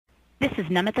This is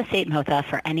Namita Setmotha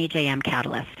for NEJM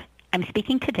Catalyst. I'm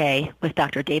speaking today with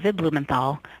Dr. David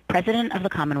Blumenthal, President of the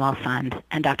Commonwealth Fund,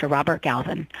 and Dr. Robert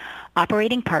Galvin,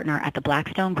 Operating Partner at the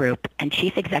Blackstone Group and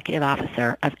Chief Executive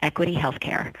Officer of Equity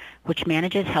Healthcare, which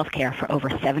manages healthcare for over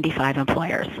 75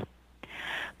 employers.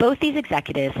 Both these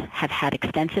executives have had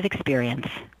extensive experience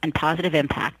and positive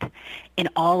impact in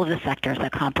all of the sectors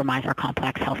that comprise our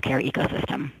complex healthcare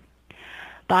ecosystem.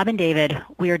 Bob and David,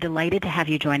 we are delighted to have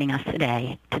you joining us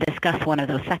today to discuss one of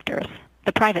those sectors,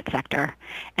 the private sector,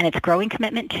 and its growing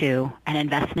commitment to and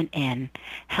investment in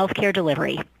healthcare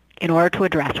delivery in order to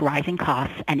address rising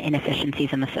costs and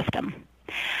inefficiencies in the system.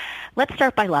 Let's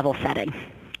start by level setting.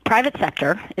 Private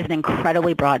sector is an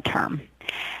incredibly broad term.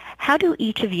 How do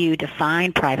each of you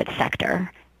define private sector,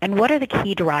 and what are the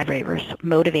key drivers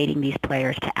motivating these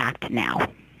players to act now?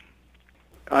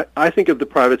 I think of the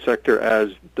private sector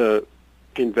as the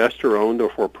investor-owned or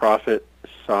for-profit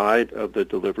side of the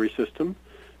delivery system,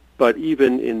 but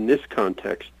even in this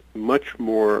context, much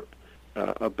more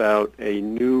about a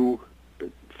new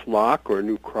flock or a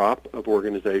new crop of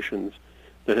organizations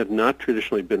that have not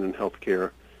traditionally been in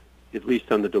healthcare, at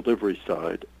least on the delivery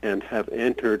side, and have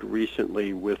entered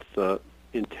recently with the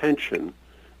intention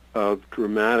of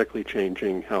dramatically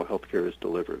changing how healthcare is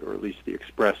delivered, or at least the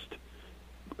expressed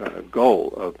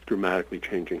goal of dramatically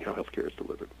changing how healthcare is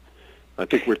delivered. I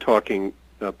think we're talking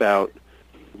about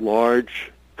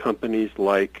large companies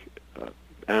like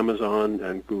Amazon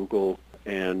and Google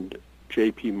and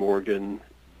J.P. Morgan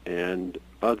and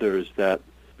others that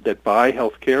buy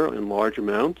healthcare in large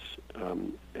amounts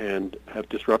and have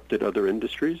disrupted other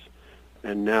industries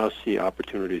and now see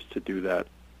opportunities to do that,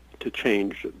 to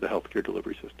change the healthcare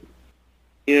delivery system.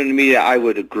 You know, Namita, I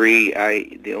would agree.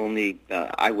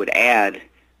 I would add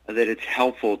that it's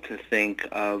helpful to think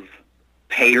of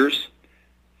payers.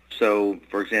 So,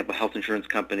 for example, health insurance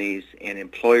companies and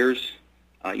employers,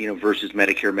 versus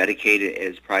Medicare, Medicaid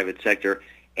as private sector,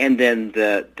 and then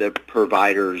the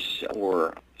providers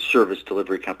or service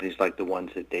delivery companies like the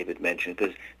ones that David mentioned,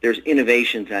 because there's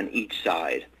innovations on each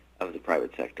side of the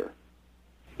private sector.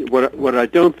 What I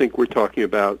don't think we're talking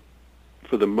about,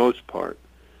 for the most part,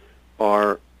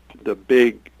 are the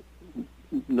big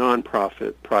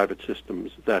nonprofit private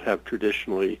systems that have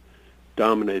traditionally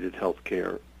dominated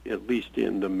healthcare, at least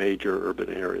in the major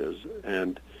urban areas.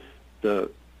 And though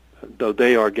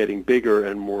they are getting bigger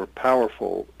and more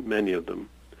powerful, many of them,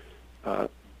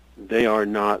 they are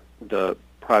not the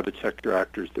private sector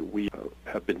actors that we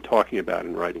have been talking about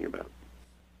and writing about.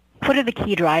 What are the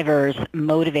key drivers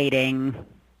motivating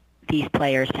these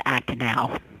players to act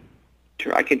now?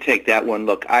 Sure, I can take that one.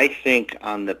 Look, I think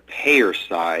on the payer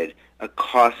side,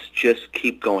 costs just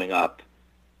keep going up,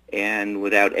 and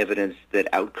without evidence that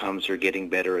outcomes are getting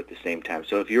better at the same time.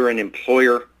 So if you're an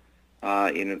employer,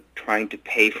 trying to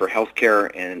pay for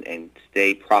healthcare and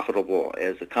stay profitable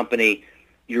as a company,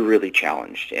 you're really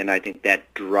challenged. And I think that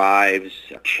drives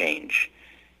change.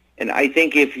 And I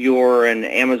think if you're an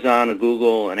Amazon, a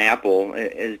Google, an Apple,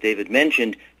 as David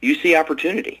mentioned, you see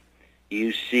opportunity.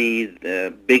 You see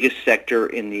the biggest sector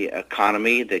in the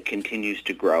economy that continues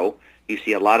to grow. You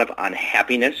see a lot of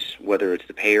unhappiness, whether it's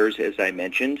the payers, as I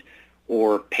mentioned,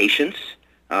 or patients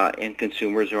and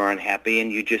consumers who are unhappy,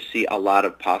 and you just see a lot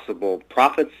of possible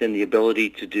profits and the ability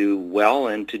to do well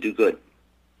and to do good.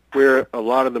 Where a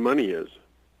lot of the money is.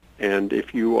 And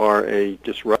if you are a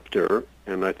disruptor,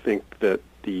 and I think that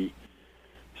the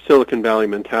Silicon Valley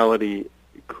mentality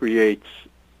creates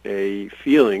a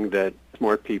feeling that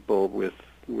smart people with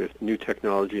new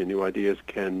technology and new ideas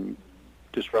can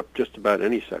disrupt just about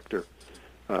any sector.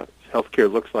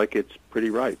 Healthcare looks like it's pretty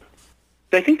ripe.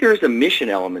 I think there is a mission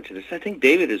element to this. I think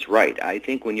David is right. I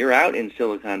think when you're out in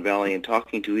Silicon Valley and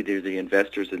talking to either the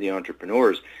investors or the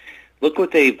entrepreneurs, look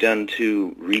what they've done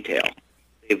to retail.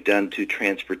 They've done to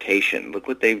transportation. Look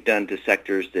what they've done to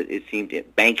sectors that it seemed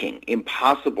banking,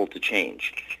 impossible to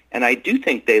change. And I do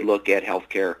think they look at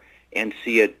healthcare and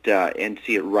see it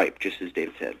ripe, just as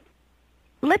David said.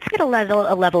 Let's get a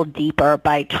level deeper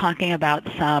by talking about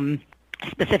some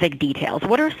specific details.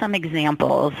 What are some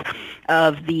examples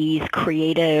of these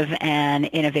creative and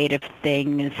innovative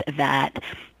things that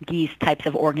these types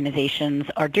of organizations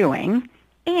are doing?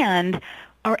 And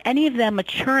are any of them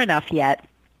mature enough yet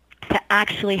to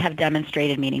actually have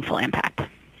demonstrated meaningful impact?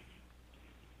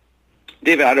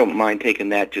 David, I don't mind taking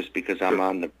that just because I'm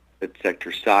on the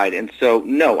sector side. And so,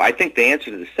 no, I think the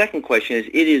answer to the second question is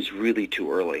it is really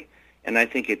too early. And I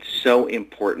think it's so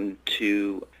important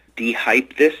to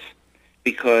de-hype this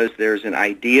because there's an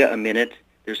idea a minute.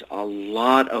 There's a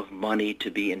lot of money to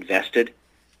be invested.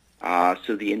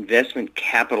 So the investment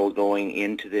capital going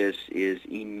into this is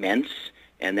immense,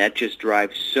 And that just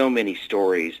drives so many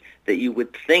stories that you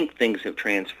would think things have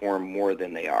transformed more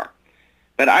than they are.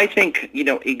 But I think,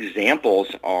 examples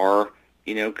are,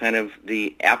 kind of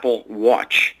the Apple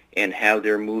Watch and how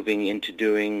they're moving into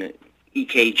doing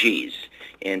EKGs.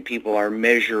 And people are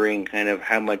measuring kind of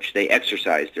how much they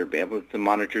exercise. They're able to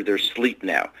monitor their sleep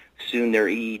now. Soon their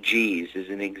EEGs is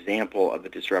an example of a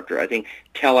disruptor. I think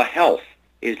telehealth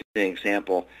is an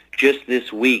example. Just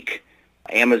this week,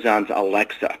 Amazon's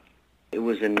Alexa, it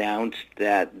was announced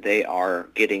that they are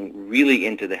getting really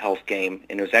into the health game,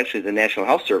 and it was actually the National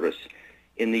Health Service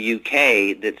in the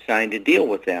UK that signed a deal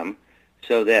with them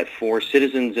so that for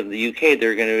citizens of the UK,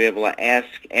 they're going to be able to ask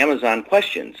Amazon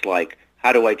questions like,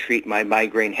 how do I treat my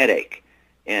migraine headache?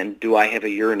 And do I have a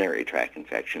urinary tract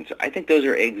infection? So I think those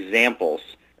are examples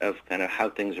of kind of how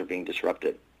things are being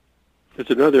disrupted. There's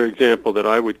another example that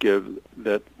I would give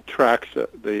that tracks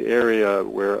the area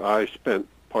where I spent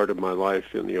part of my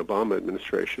life in the Obama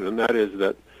administration, and that is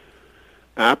that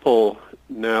Apple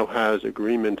now has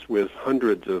agreements with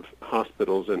hundreds of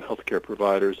hospitals and healthcare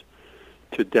providers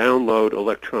to download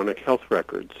electronic health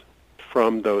records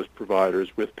from those providers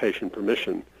with patient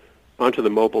permission onto the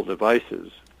mobile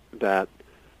devices that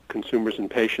consumers and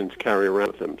patients carry around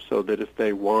with them, so that if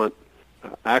they want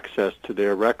access to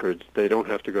their records, they don't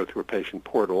have to go through a patient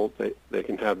portal. They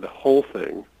can have the whole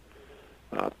thing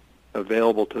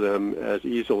available to them as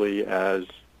easily as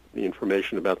the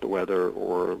information about the weather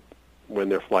or when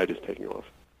their flight is taking off.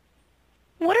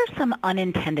 What are some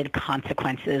unintended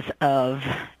consequences of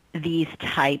these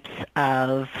types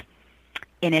of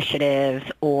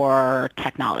initiatives or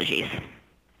technologies?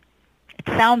 It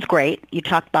sounds great. You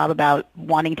talked, Bob, about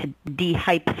wanting to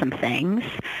de-hype some things.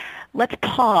 Let's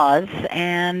pause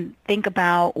and think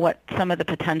about what some of the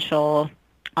potential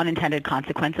unintended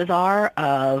consequences are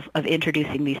of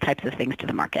introducing these types of things to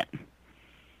the market.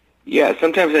 Yeah,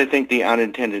 sometimes I think the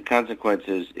unintended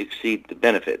consequences exceed the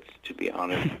benefits, to be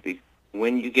honest.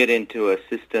 When you get into a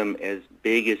system as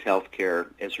big as healthcare,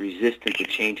 as resistant to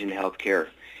change in healthcare,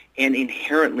 and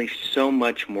inherently so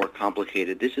much more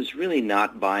complicated, this is really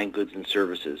not buying goods and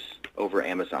services over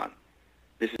Amazon.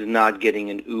 This is not getting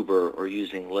an Uber or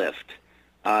using Lyft.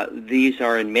 These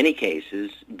are, in many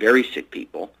cases, very sick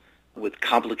people with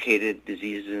complicated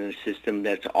diseases in a system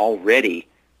that's already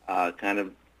kind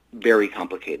of very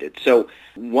complicated. So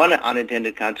one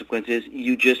unintended consequence is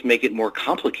you just make it more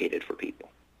complicated for people.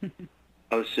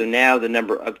 So now the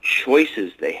number of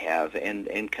choices they have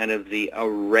and kind of the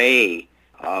array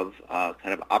of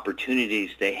kind of opportunities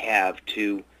they have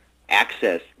to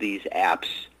access these apps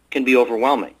can be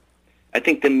overwhelming. I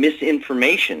think the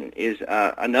misinformation is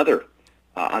another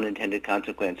unintended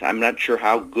consequence. I'm not sure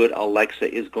how good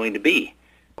Alexa is going to be,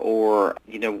 or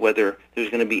whether there's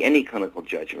going to be any clinical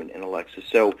judgment in Alexa.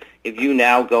 So if you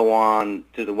now go on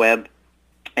to the web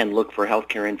and look for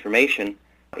healthcare information,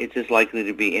 it's as likely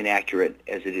to be inaccurate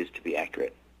as it is to be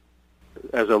accurate.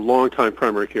 As a longtime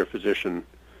primary care physician,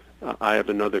 I have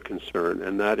another concern,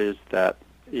 and that is that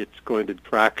it's going to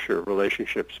fracture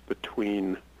relationships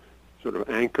between sort of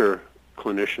anchor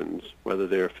clinicians, whether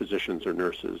they're physicians or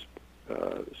nurses,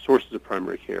 sources of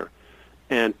primary care,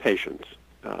 and patients,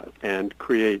 and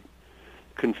create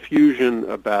confusion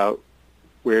about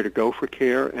where to go for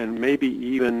care, and maybe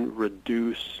even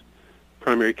reduce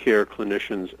primary care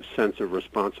clinicians' sense of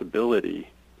responsibility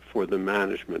for the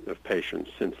management of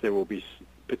patients, since there will be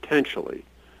potentially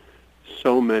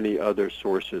so many other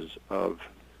sources of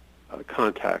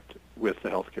contact with the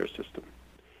healthcare system.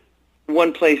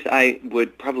 One place I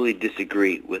would probably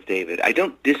disagree with David. I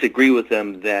don't disagree with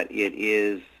him that it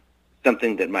is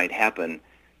something that might happen.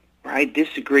 I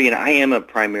disagree, and I am a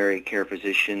primary care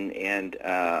physician and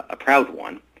a proud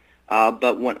one.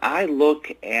 But when I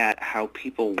look at how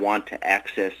people want to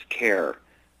access care,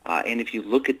 and if you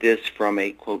look at this from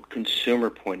a, quote, consumer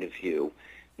point of view,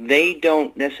 they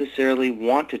don't necessarily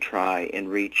want to try and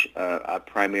reach a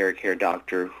primary care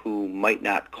doctor who might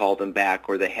not call them back,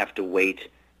 or they have to wait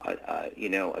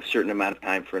a certain amount of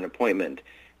time for an appointment.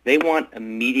 They want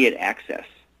immediate access.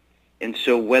 And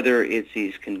so whether it's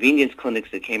these convenience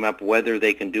clinics that came up, whether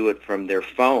they can do it from their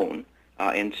phone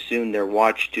and soon their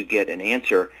watch to get an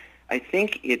answer, I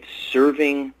think it's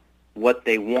serving what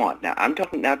they want. Now, I'm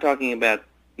not talking about,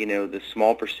 the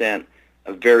small percent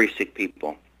of very sick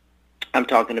people. I'm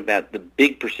talking about the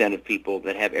big percent of people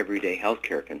that have everyday health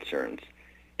care concerns.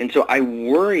 And so I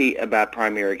worry about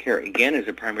primary care, again, as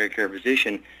a primary care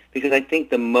physician, because I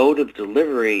think the mode of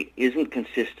delivery isn't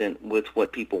consistent with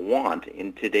what people want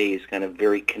in today's kind of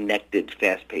very connected,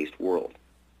 fast-paced world.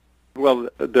 Well,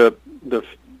 the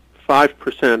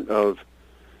 5% of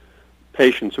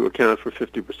patients who account for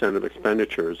 50% of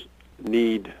expenditures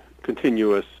need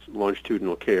continuous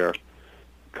longitudinal care,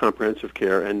 comprehensive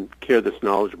care, and care that's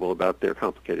knowledgeable about their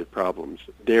complicated problems.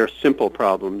 Their simple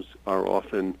problems are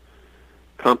often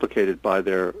complicated by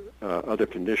their other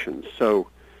conditions. So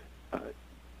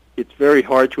it's very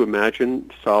hard to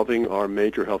imagine solving our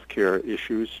major healthcare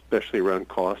issues, especially around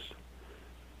costs,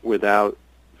 without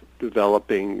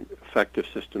developing effective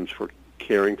systems for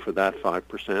caring for that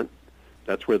 5%.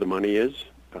 That's where the money is.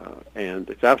 And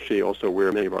it's actually also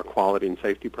where many of our quality and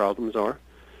safety problems are,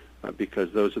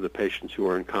 because those are the patients who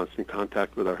are in constant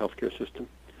contact with our healthcare system.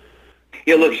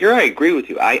 Yeah, look, here I agree with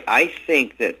you. I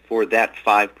think that for that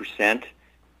 5%,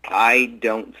 I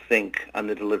don't think on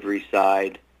the delivery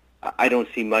side, I don't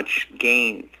see much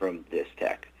gain from this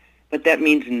tech. But that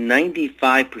means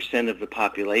 95% of the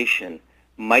population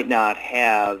might not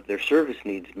have their service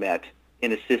needs met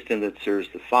in a system that serves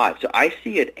the 5. So I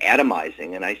see it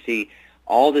atomizing, and I see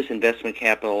all this investment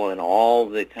capital and all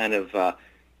the kind of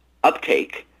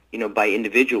uptake, by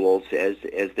individuals as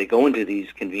they go into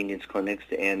these convenience clinics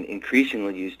and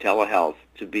increasingly use telehealth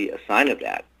to be a sign of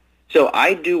that. So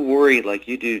I do worry, like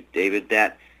you do, David,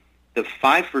 that the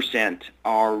 5%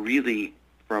 are really,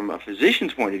 from a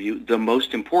physician's point of view, the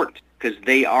most important, because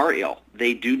they are ill.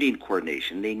 They do need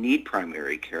coordination. They need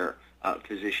primary care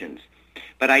physicians.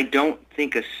 But I don't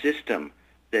think a system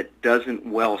that doesn't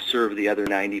well serve the other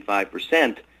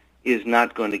 95% is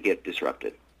not going to get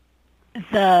disrupted.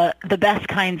 The best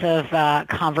kinds of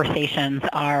conversations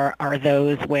are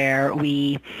those where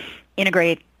we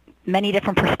integrate many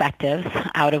different perspectives,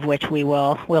 out of which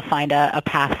we'll find a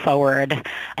path forward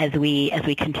as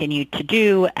we continue to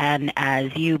do, and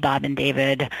as you, Bob and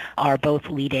David, are both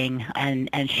leading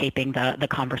and shaping the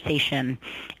conversation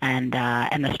and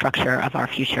the structure of our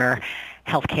future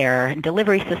healthcare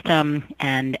delivery system,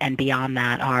 and beyond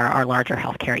that, our larger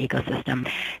healthcare ecosystem.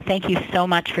 Thank you so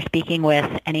much for speaking with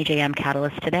NEJM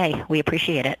Catalyst today. We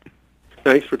appreciate it.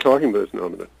 Thanks for talking with us,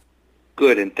 Namita.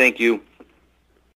 Good, and thank you.